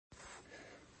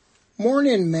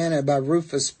Morning Manna by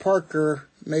Rufus Parker,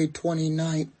 May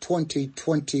 29,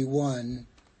 2021.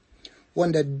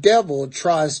 When the devil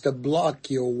tries to block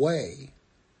your way.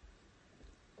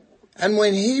 And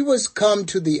when he was come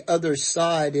to the other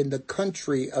side in the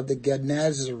country of the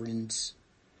Gadarenes,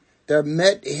 there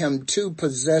met him two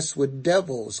possessed with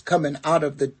devils coming out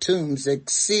of the tombs,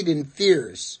 exceeding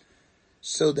fierce,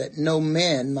 so that no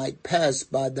man might pass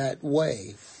by that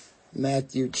way.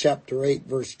 Matthew chapter 8,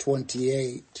 verse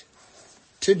 28.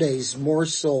 Today's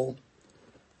morsel.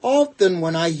 Often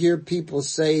when I hear people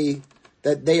say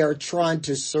that they are trying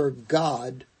to serve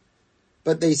God,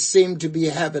 but they seem to be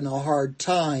having a hard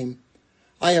time,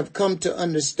 I have come to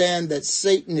understand that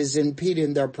Satan is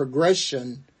impeding their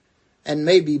progression and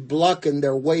maybe blocking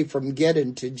their way from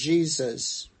getting to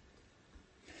Jesus.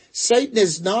 Satan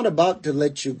is not about to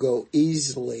let you go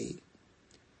easily.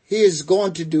 He is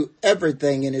going to do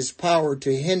everything in his power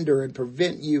to hinder and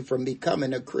prevent you from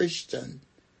becoming a Christian.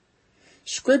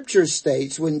 Scripture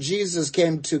states when Jesus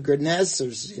came to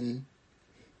Gadarenes,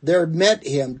 there met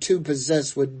him two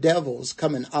possessed with devils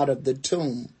coming out of the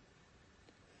tomb,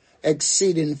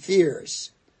 exceeding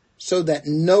fierce, so that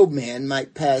no man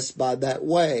might pass by that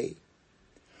way.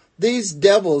 These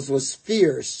devils was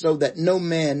fierce so that no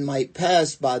man might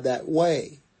pass by that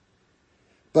way.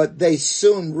 But they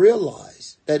soon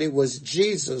realized that it was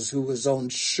Jesus who was on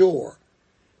shore,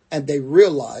 and they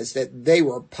realized that they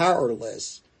were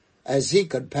powerless as he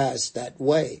could pass that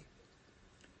way.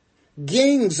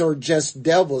 Gangs are just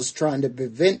devils trying to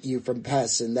prevent you from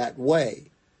passing that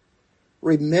way.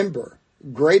 Remember,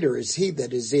 greater is he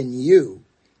that is in you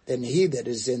than he that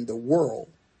is in the world.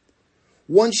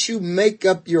 Once you make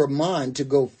up your mind to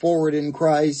go forward in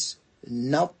Christ,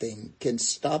 nothing can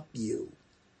stop you.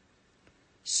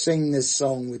 Sing this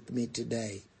song with me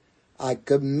today. I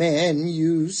command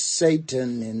you,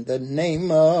 Satan, in the name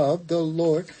of the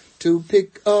Lord, to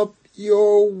pick up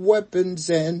your weapons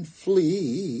and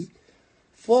flee.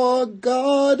 For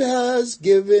God has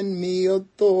given me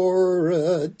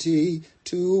authority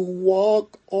to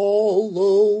walk all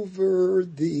over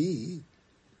thee.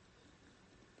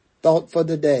 Thought for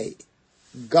the day.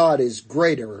 God is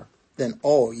greater than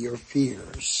all your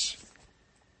fears.